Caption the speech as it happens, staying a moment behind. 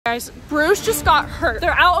Guys, Bruce just got hurt.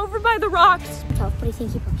 They're out over by the rocks. But do you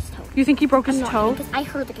think he broke his toe? You think he broke his toe? Because I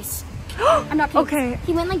heard like a... I'm not kidding. Okay.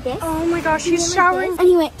 He went like this. Oh my gosh, he's showering. Like and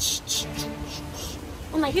he went shh, shh, shh, shh.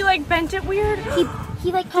 And like he like bent it weird.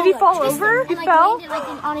 He like did he fall over? He and, fell? Landed,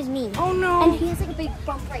 like, on his knee. Oh no. And he has like a big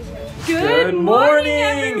bump right here. Good morning,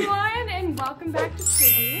 everyone, and welcome back to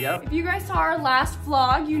Trizzy. Yep. If you guys saw our last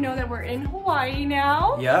vlog, you know that we're in Hawaii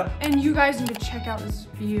now. Yep. And you guys need to check out this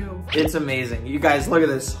view. It's amazing. You guys, look at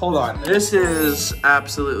this. Hold on. This is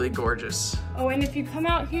absolutely gorgeous. Oh, and if you come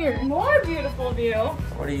out here, more beautiful view.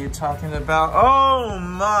 What are you talking about? Oh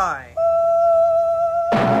my.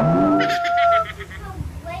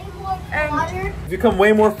 And If you come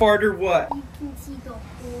way more farther, what? You can see the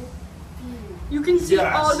whole view. you can see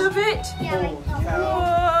Yes. all of it. Yeah, Holy like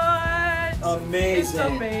cow. What? Amazing. It's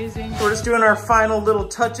amazing. We're just doing our final little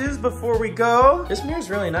touches before we go. This mirror's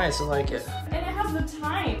really nice. I like it. And it has the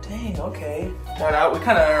time. Dang, okay. Got out. We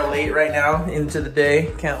kind of are late right now into the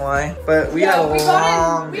day. Can't lie. But we had a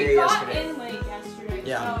long day yesterday. We got in late yesterday.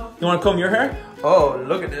 Yeah. So. You want to comb your hair? Oh,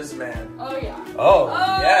 look at this man. Oh yeah. Oh,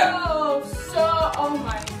 yeah. Oh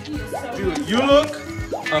my, he is so Dude, handsome. you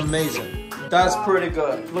look amazing. That's pretty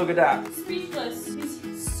good. Look at that. Speechless.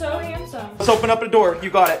 He's so handsome. Let's open up the door. You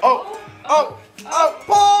got it. Oh, Paul!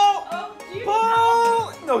 Oh, do you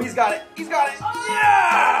Paul! No, he's got it. He's got it.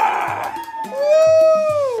 Yeah!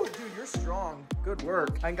 Woo! Dude, you're strong. Good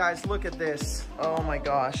work. And guys, look at this. Oh my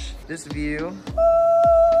gosh. This view.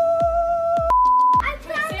 I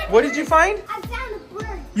found it. What did you find? I found a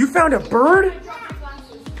bird. You found a bird? It was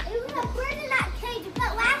a bird in that cage,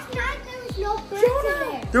 but last night there was no birds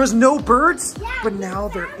in there. There was no birds? Yeah, But now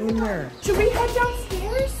they're in there. Should we head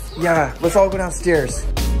downstairs? Yeah, let's all go downstairs.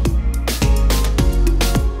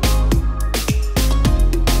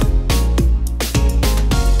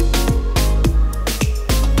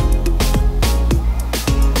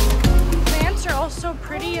 Plants are all so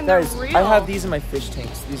pretty and Guys, they're real. I have these in my fish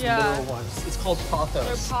tanks. These Yeah. little ones. It's called They're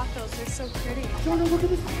pothos. pothos. They're so pretty. Jonah, look at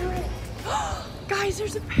this parrot. Guys,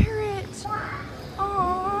 there's a parrot.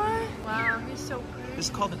 Aww. Wow, he's so pretty. This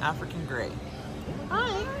is called an African gray.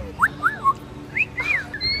 Hi.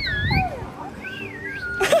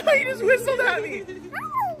 He just whistled at me.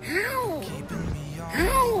 How?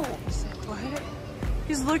 How? What?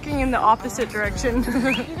 He's looking in the opposite direction.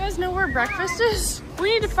 You guys know where breakfast is?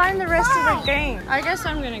 We need to find the rest of the gang. I guess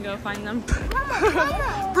I'm gonna go find them.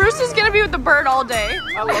 Bruce is gonna be with the bird all day.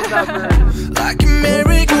 I love that bird. Like a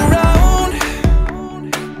merry-go-round,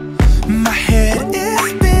 my head is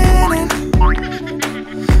spinning.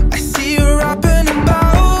 I see you rapping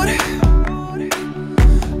about,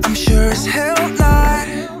 I'm sure as hell not.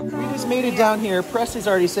 We just made it down here. Presley's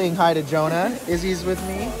already saying hi to Jonah. Izzy's with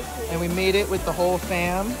me. And we made it with the whole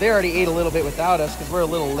fam. They already ate a little bit without us because we're a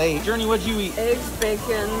little late. Journey, what'd you eat? Eggs,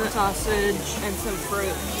 bacon, sausage, and some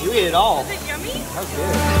fruit. You ate it all. Is it yummy? That was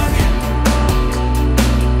good.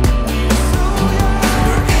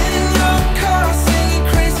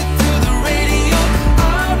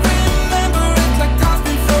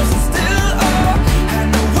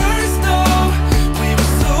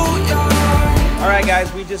 Alright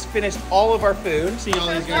guys, we just finished all of our food. See all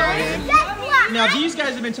these guys right here. Now these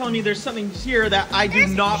guys have been telling me there's something here that I do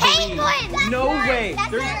not believe. No way.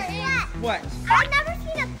 There's what? I've never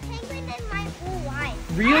seen a penguin in my whole life.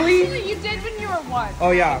 Really? Actually, you did when you were one. Oh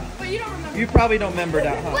yeah. But you don't remember. You probably don't remember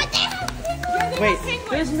that, huh? But they have penguins. Wait,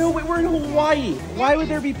 there's no way. We're in Hawaii. Why would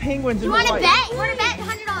there be penguins in You want to Hawaii? bet? You want to bet?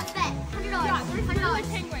 $100 bet.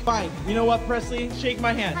 $100. Fine. You know what, Presley? Shake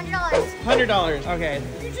my hand. $100. $100. Okay.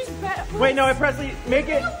 You just bet. Wait, no, Presley, make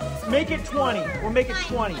it 20. We'll make it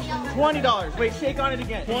 20. $20. Wait, shake on it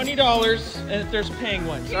again. $20 and if there's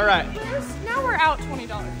penguins. All right. Now we're out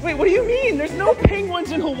 $20. Wait, what do you mean? There's no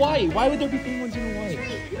penguins in Hawaii. Why would there be penguins in Hawaii?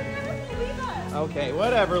 Okay,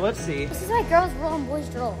 whatever. Let's see. This is like girls roll and boys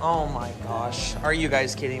roll. Oh my gosh. Are you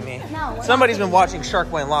guys kidding me? No. Somebody's been watching Shark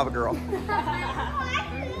Boy and Lava Girl.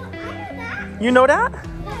 You know that?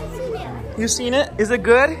 You seen it? Is it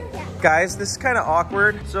good? Yeah. Guys, this is kind of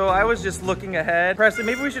awkward. So I was just looking ahead. Preston,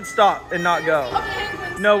 maybe we should stop and not go.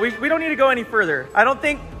 No, we don't need to go any further. I don't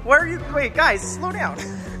think, where are you? Wait, guys, slow down.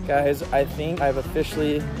 Guys, I think I've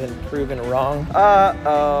officially been proven wrong.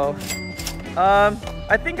 Uh-oh.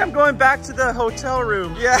 I think I'm going back to the hotel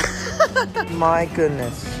room. Yeah. My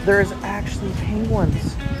goodness. There's actually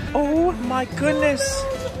penguins. Oh my goodness.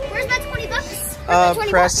 Where's my $20?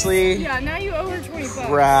 Presley. Yeah, now you owe her $20.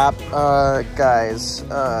 Crap. Guys.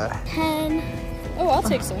 10, Oh, I'll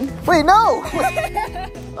take some. Wait, no!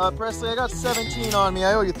 Presley, I got 17 on me.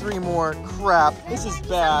 I owe you 3 more. Crap, this is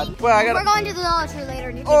bad. Well, I gotta... We're going to the Dollar Tree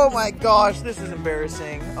later. Oh my gosh, this is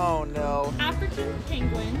embarrassing. Oh no. African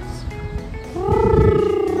penguins.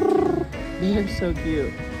 They're so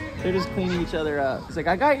cute. They're just cleaning each other up. It's like,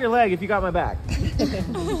 I got your leg if you got my back. Remember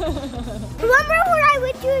when I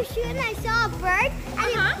went to a shoot and I saw a bird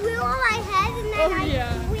and it flew on my head and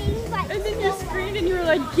then wings like and then you screamed and you were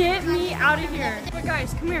like, get me out of here. But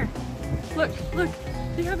guys, come here. Look, look,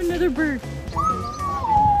 they have another bird.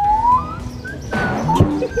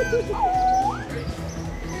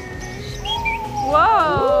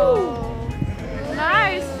 Whoa. Ooh.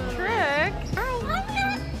 Nice trick.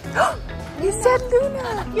 You said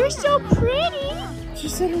Luna. You're so pretty. She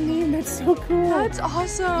said her name. That's so cool. That's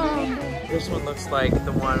awesome. This one looks like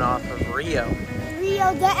the one off of Rio.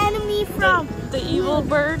 Rio, the enemy from the evil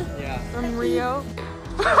bird. Yeah. From Rio.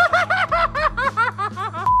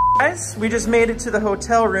 Guys, we just made it to the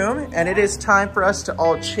hotel room and it is time for us to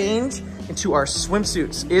all change into our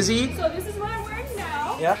swimsuits. Izzy? So this is what I'm wearing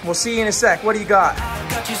now. Yeah. We'll see you in a sec. What do you got?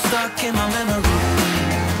 Got you stuck in my memory.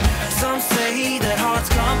 Some say that hearts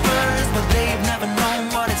come first, but they've never known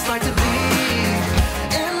what it's like to be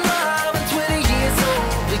in love and 20 years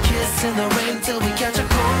old. We kiss in the rain till we catch a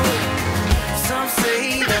cold. Some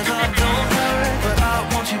say that love don't hurt, but I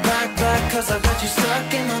want you back, cause I got you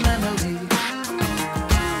stuck in my memory.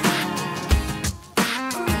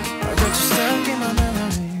 I got you stuck in my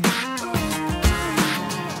memory.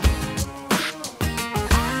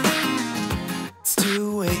 It's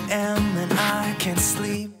 2 a.m. and I can't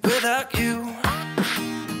sleep without you,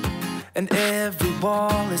 and every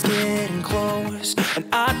wall is getting close, and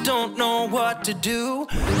I don't know what to do.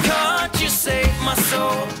 Can't you save my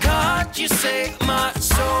soul? Can't you save my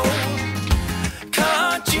soul?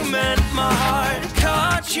 Can't you mend my heart?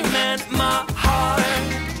 Can't you mend my heart?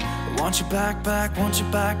 I want you back, want you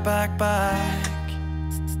back,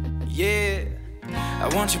 yeah. I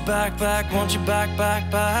want you back, want you back,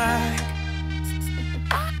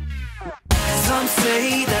 Some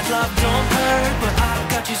say that love don't hurt, but I've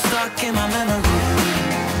got you stuck in my memory.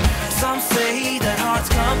 Some say that hearts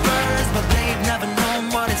come first, but they've never known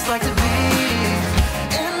what it's like to be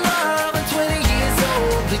in love and 20 years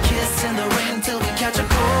old. We kiss in the rain till we catch a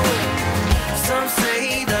cold. Some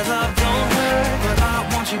say that love don't hurt, but I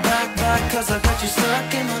want you back, cause I got you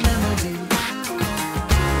stuck in my memory.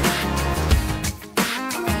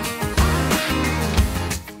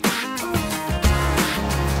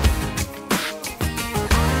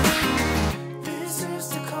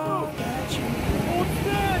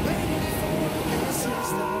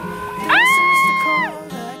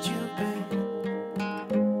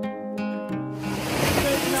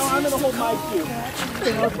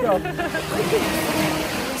 Let's go.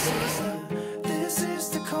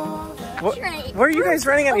 What are you guys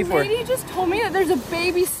running at me for? Lady just told me that there's a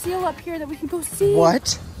baby seal up here that we can go see.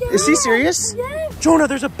 What? Yeah. Is he serious? Yes. Jonah,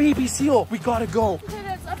 there's a baby seal. We gotta go. Okay,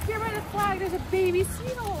 that's up here by the flag. There's a baby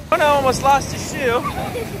seal. Jonah almost lost his shoe.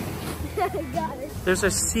 Got it. There's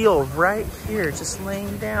a seal right here, just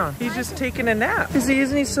laying down. He's just taking a nap.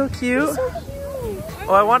 Isn't he so cute? He's so cute.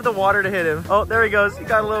 Oh, I wanted the water to hit him. Oh, there he goes. He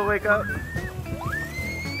got a little wake up.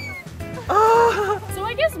 Oh. So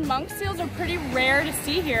I guess monk seals are pretty rare to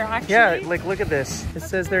see here, actually. Yeah, like look at this. It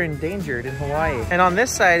says they're endangered in Hawaii. And on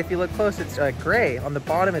this side, if you look close, it's gray. On the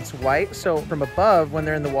bottom, it's white. So from above, when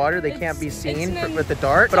they're in the water, they can't be seen with the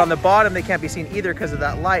dark. But on the bottom, they can't be seen either because of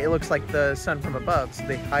that light. It looks like the sun from above, so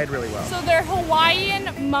they hide really well. So they're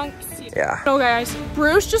Hawaiian monk seals. Yeah. So guys,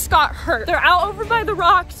 Bruce just got hurt. They're out over by the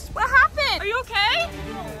rocks. What happened? Are you okay?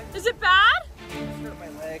 Is it bad? Hurt my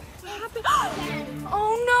leg. What happened?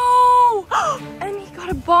 Oh no! And he got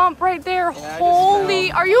a bump right there. Yeah, Holy,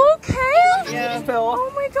 are you okay? Yeah, I fell.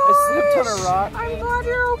 Oh my I gosh. slipped on a rock. I'm glad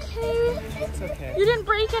you're okay. It's okay. You didn't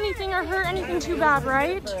break anything or hurt anything too bad,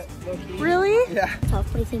 right? Really? Yeah.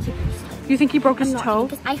 What do you think he broke? You think he broke his toe?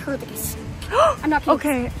 Because I heard this. I'm not kidding.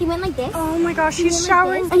 Okay. He went like this. Oh my gosh, he's Like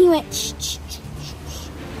showering. this, and he went shh, shh, shh, shh.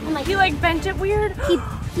 And like He like bent it weird.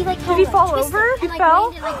 he like Did he fall twisted over? and, He like,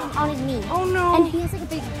 fell? landed, like, on his knee. Oh no. And he has like a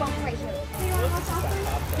big bump right here.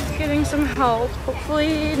 He's getting some help.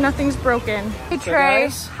 Hopefully nothing's broken. Hey Trey,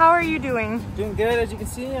 guys. how are you doing? Doing good. As you can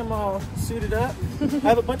see, I'm all suited up. I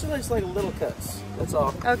have a bunch of just like little cuts. That's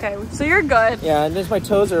all. Okay, so you're good. Yeah, and just my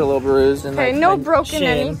toes are a little bruised. And Okay, like, no my broken chin.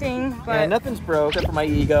 anything, but Yeah, nothing's broke except for my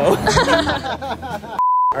ego.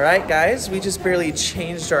 All right, guys, we just barely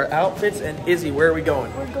changed our outfits. And Izzy, where are we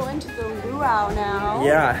going? we're going to the luau now.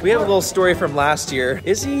 Yeah, we have a little story from last year.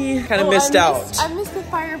 Izzy kind of missed out. I missed the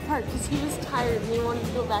fire part because he was tired and he wanted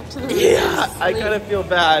to go back to the Yeah, I kind of feel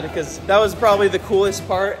bad because that was probably the coolest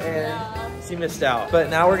part and she missed out. But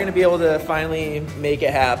now we're gonna be able to finally make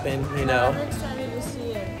it happen, you know? I'm excited to see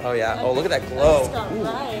it. Oh yeah, oh look at that glow.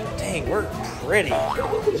 Ooh, dang, we're pretty.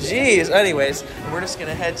 Jeez, anyways, we're just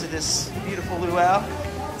gonna head to this beautiful luau,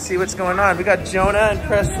 see what's going on. We got Jonah and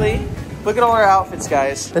Presley. Look at all our outfits,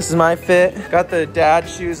 guys. This is my fit. Got the dad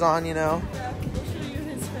shoes on, you know?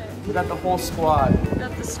 We got the whole squad. We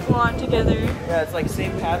got the squad together. Yeah, it's like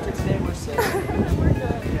St. Patrick's Day. We're safe. We're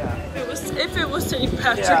good. Yeah. If it was St.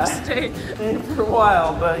 Patrick's Day. For a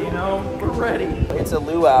while, but you know, we're ready. It's a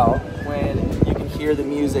luau when you can hear the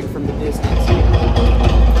music from the distance.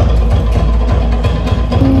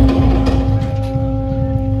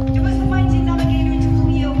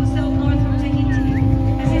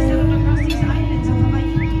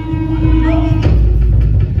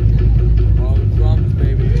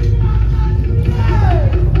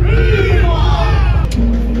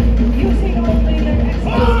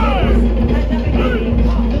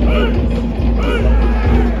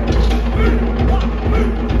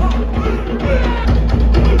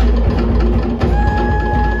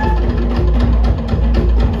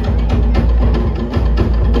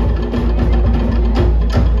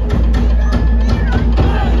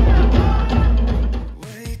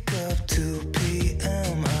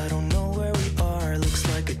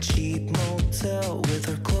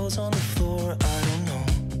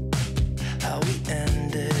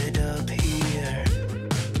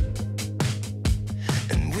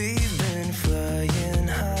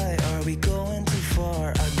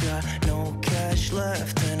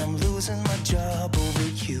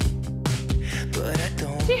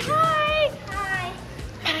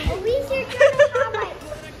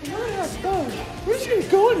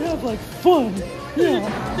 Go and have like fun.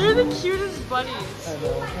 Yeah. They're the cutest bunnies. I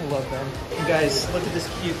know, I love them. You guys, look at this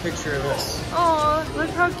cute picture of us. Aw, look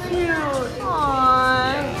how cute.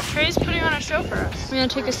 Aw. Trey's putting on a show for us. I'm gonna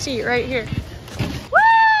take a seat right here.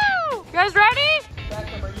 Woo! You guys ready?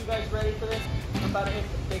 Beckham, are you guys ready for this? I'm about to hit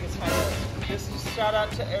the biggest highlight. This is shout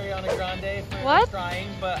out to Ariana Grande for trying,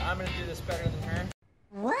 but I'm gonna do this better than her.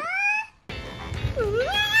 What?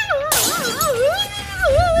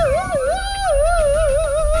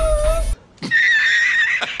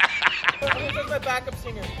 My backup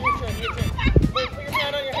singer. Your turn, your turn. Wait, put your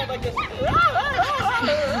hand on your head like this.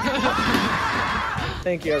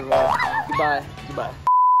 Thank you, everyone. Goodbye. Goodbye.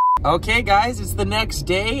 Okay, guys, it's the next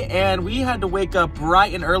day, and we had to wake up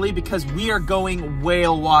bright and early because we are going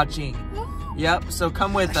whale watching. Yep, so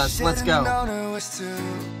come with us. Let's go. It was too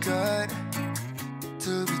good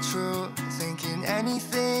to be true. Thinking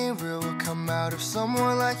anything real will come out of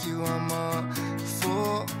someone like you. I'm a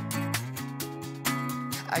fool.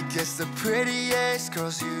 I guess the prettiest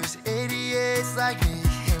girls use idiots like me.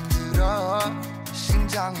 힘들어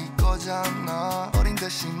심장이 꺼졌나 어린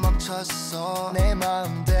듯이 멈췄어 내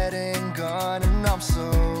마음 되는 거는 I'm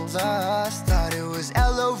so lost. Thought it was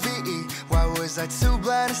L-O-V-E. Why was I too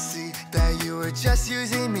blind to see that you were just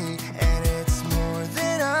using me? And it's more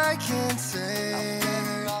than I can say.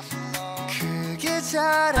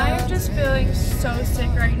 I am just feeling so sick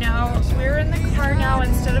right now. We're in the car now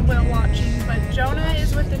instead of whale watching, but Jonah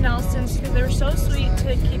is with the Nelsons because they were so sweet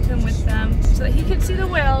to keep him with them so that he could see the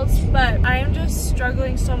whales, but I am just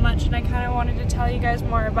struggling so much and I kind of wanted to tell you guys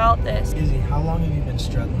more about this. Izzy, how long have you been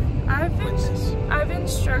struggling? I've been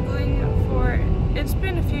struggling for, it's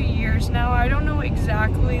been a few years now. I don't know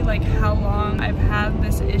exactly like how long I've had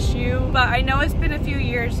this issue, but I know it's been a few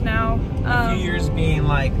years now. A few years being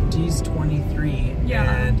like, Dee's 23,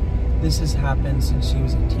 yeah. And this has happened since she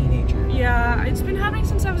was a teenager. Yeah, it's been happening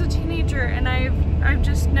since I was a teenager, and I've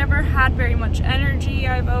just never had very much energy.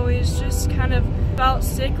 I've always just kind of felt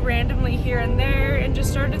sick randomly here and there and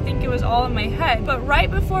just started to think it was all in my head. But right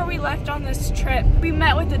before we left on this trip, we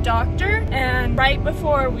met with the doctor, and right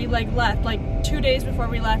before we left, like 2 days before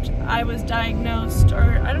we left, I was diagnosed,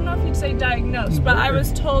 or I don't know if you'd say diagnosed, but I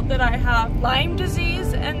was told that I have Lyme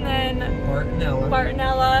disease and then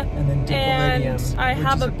Bartonella, and then and I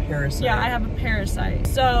have a parasite. Yeah, I have a parasite.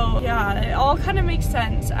 So yeah, it all kind of makes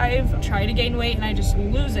sense. I've tried to gain weight and I just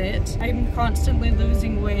lose it. I'm constantly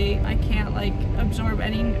losing weight. I can't like absorb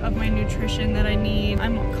any of my nutrition that I need.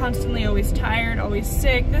 I'm constantly always tired, always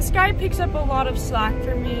sick. This guy picks up a lot of slack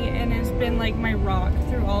for me and has been like my rock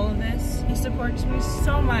through all of this. He supports me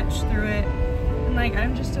so much through it. And like,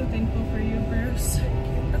 I'm just so thankful for you, Bruce.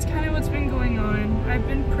 That's kind of what's been going on. I've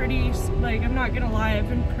been pretty, like, I'm not gonna lie, I've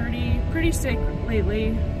been pretty sick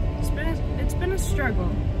lately. It's been a struggle.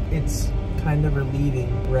 It's kind of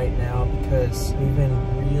relieving right now because we've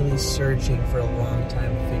been really searching for a long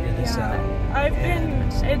time to figure this out.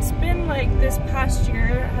 It's been like this past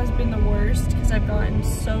year has been the worst because I've gotten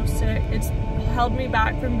so sick. It's held me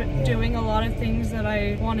back from doing a lot of things that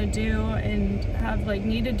I want to do and have like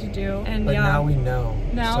needed to do. And but now we know.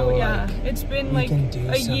 Now, so, like, it's been like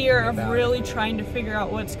a year of really it. trying to figure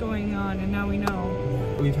out what's going on, and now we know.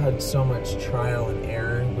 Yeah. We've had so much trial and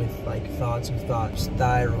error with like thoughts of thoughts.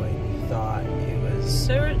 Thyroid, we thought it was.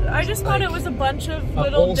 I just thought it was a bunch of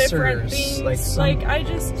little ulcers, different things. I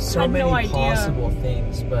just so had many no idea. possible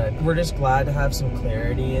things, but we're just glad to have some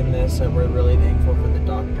clarity in this, and we're really thankful for the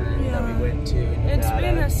doctor that we went to. It's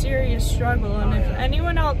been a serious struggle, and if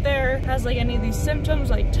anyone out there has like any of these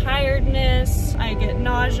symptoms, like tiredness, I get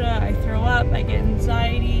nausea, I throw up, I get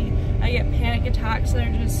anxiety, I get panic attacks that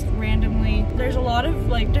are just randomly. There's a lot of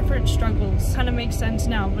like different struggles. Kind of makes sense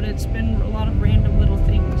now, but it's been a lot of random little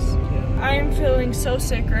things. I am feeling so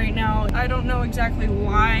sick right now. I don't know exactly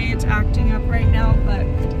why it's acting up right now, but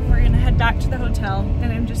we're gonna head back to the hotel.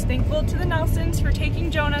 And I'm just thankful to the Nelsons for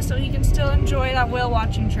taking Jonah so he can still enjoy that whale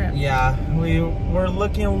watching trip. Yeah, we're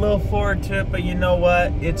looking a little forward to it, but you know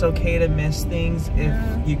what? It's okay to miss things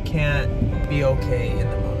if you can't be okay in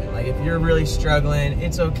the moment. Like if you're really struggling,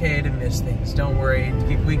 it's okay to miss things. Don't worry,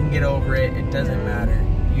 we can get over it. It doesn't matter.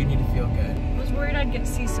 You need to feel good. I was worried I'd get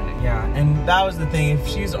seasick. Yeah, and that was the thing. If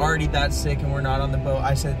she's already that sick and we're not on the boat,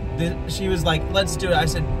 I said, she was like, let's do it. I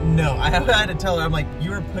said, no. I had to tell her, I'm like,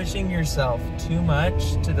 you are pushing yourself too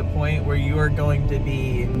much to the point where you are going to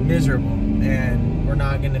be miserable, and we're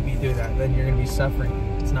not going to be doing that. Then you're going to be suffering.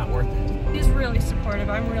 It's not worth it. He's really supportive.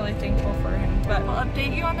 I'm really thankful for him. But I'll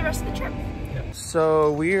update you on the rest of the trip.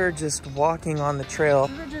 So we are just walking on the trail.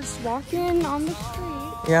 We're just walking on the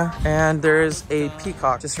street. Yeah, and there's a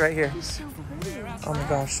peacock just right here. He's so pretty. Oh my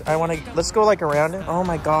gosh, let's go like around it. Oh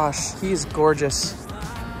my gosh, he's gorgeous.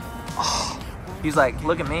 Oh, he's like,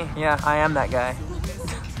 look at me. Yeah, I am that guy.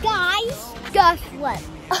 Guys, guess what?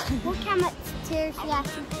 Look how much stairs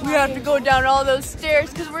we have to go down all those stairs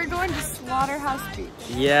because we're going to Slaughterhouse Beach.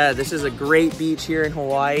 Yeah, this is a great beach here in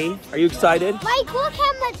Hawaii. Are you excited? Like, look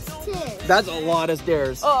how much stairs. That's a lot of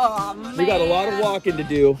stairs. Oh, man. We got a lot of walking to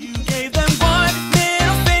do. You gave them one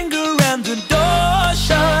middle finger and the door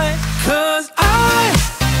shut. 'Cause I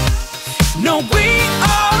know we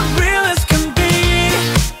are real as can be.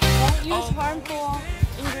 Don't use harmful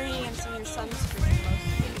ingredients in your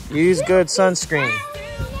sunscreen. Use good sunscreen.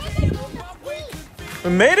 We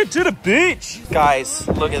made it to the beach. Guys,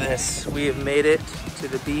 look at this. We have made it to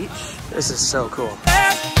the beach. This is so cool.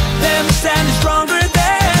 Them standing stronger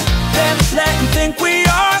than them, let them think we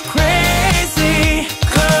are crazy.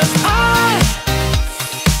 'Cause I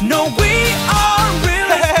know we are real.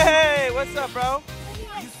 Hey, what's up, bro?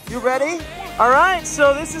 You ready? All right,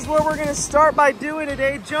 so this is what we're gonna start by doing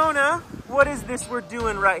today. Jonah, what is this we're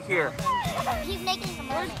doing right here? He's making a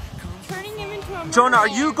mermaid. Turning him into a mermaid. Jonah, are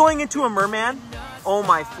you going into a merman? Oh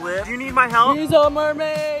my flip. Do you need my help? He's a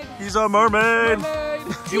mermaid. He's a mermaid.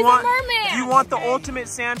 Do you want the ultimate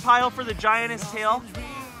sand pile for the giantess tail?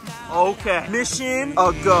 Okay. Mission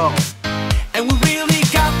a go. And we really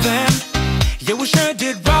got them. Yeah, we sure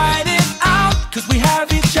did write it out. 'Cause we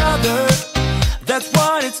have each other. That's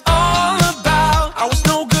what it's all about. I was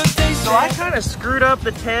no good thing. So I kind of screwed up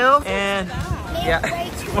the tail and yeah.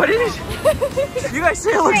 What did it? You guys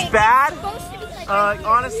say it looks bad?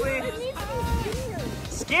 Honestly,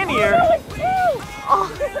 skinnier.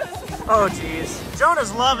 Oh geez.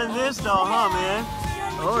 Jonah's loving this though, huh, man?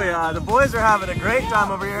 Oh yeah, the boys are having a great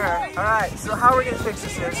time over here. All right, so how are we gonna fix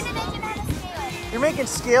this? You're making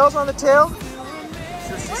scales on the tail?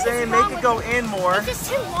 So she's saying make it go in more. It's just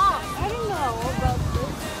too long. I don't know about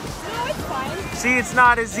this. No, it's fine. See, it's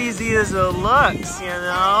not as easy as it looks, you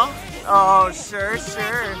know? Oh, sure.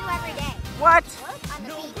 What?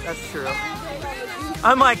 That's true.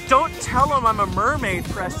 I'm like, don't tell him I'm a mermaid,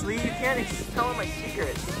 Presley. You can't tell him my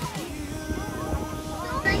secrets.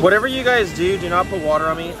 Whatever you guys do not put water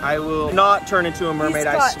on me. I will not turn into a mermaid,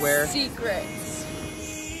 I swear. Secrets.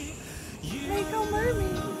 Make a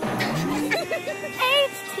mermaid.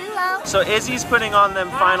 It's too low. So Izzy's putting on them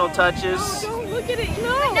final touches. Oh, don't look at it.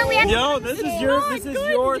 No. No, we have Yo, this is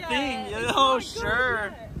your thing. Oh,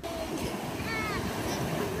 sure.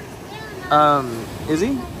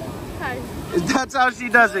 Izzy? Hi. That's how she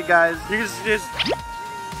does it, guys. You just...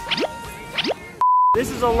 This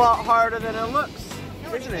is a lot harder than it looks,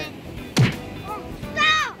 isn't it?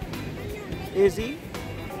 No! Izzy,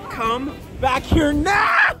 come back here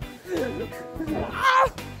now!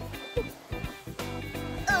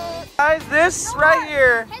 Guys, this right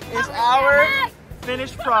here is our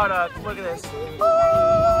finished product. Look at this.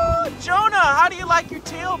 Jonah, how do you like your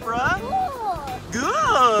tail, bruh?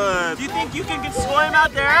 Good. Do you think you can swim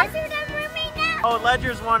out there? Oh,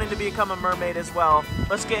 Ledger's wanting to become a mermaid as well.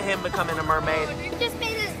 Let's get him becoming a mermaid. Just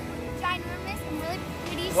made a giant mermaid and really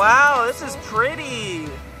pretty. Wow, this is pretty.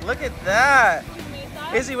 Look at that.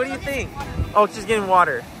 Izzy, what do you think? Oh, she's getting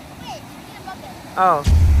water. Oh.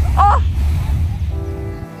 Oh!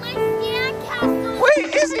 My sandcastle.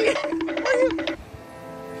 Wait, Izzy!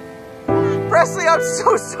 Presley, I'm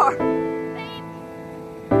so sorry.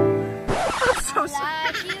 I'm so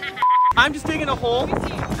sorry. I'm just digging a hole,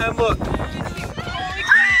 and look.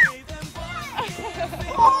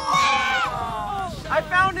 I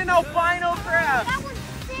found an albino crab. That was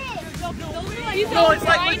sick. No, it's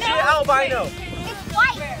like legit albino. It's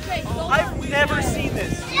white. I've never seen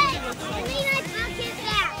this.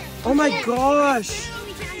 Oh Oh my gosh.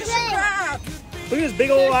 Look at his big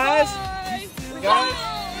old eyes. Guys,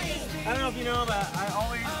 I don't know if you know, but I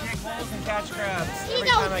always dig holes and catch crabs every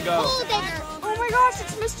time I go. Oh my gosh,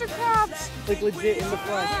 it's Mr. Krabs. Like legit in the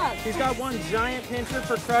flesh. He's got one giant pincher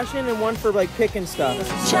for crushing and one for like picking stuff.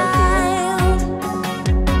 Child,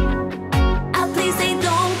 please say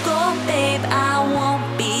don't go, babe. I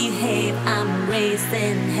won't behave. I'm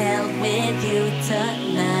raising hell with you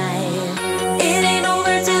tonight. It ain't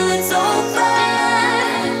over till it's over.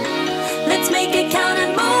 Let's make it count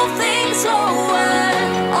and move things slower.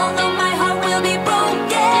 Although my heart will be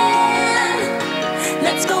broken,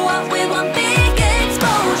 let's go out with one big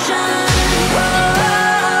explosion.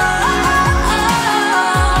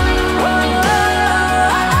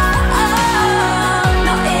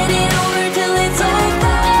 No, it ain't over till it's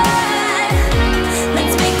over.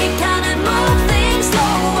 Let's make it count and move things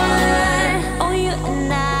slower. Oh, you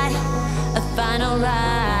and I, a final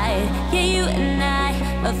ride. Yeah, you and I,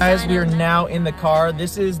 a Guys, we are final now in the car.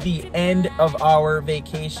 This is the end of our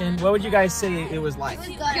vacation. What would you guys say it was like?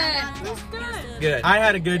 Good. I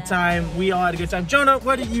had a good time. We all had a good time. Jonah,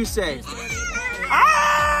 what did you say?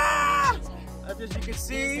 Ah! As you can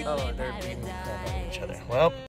see. Oh, they're beating each other. Well.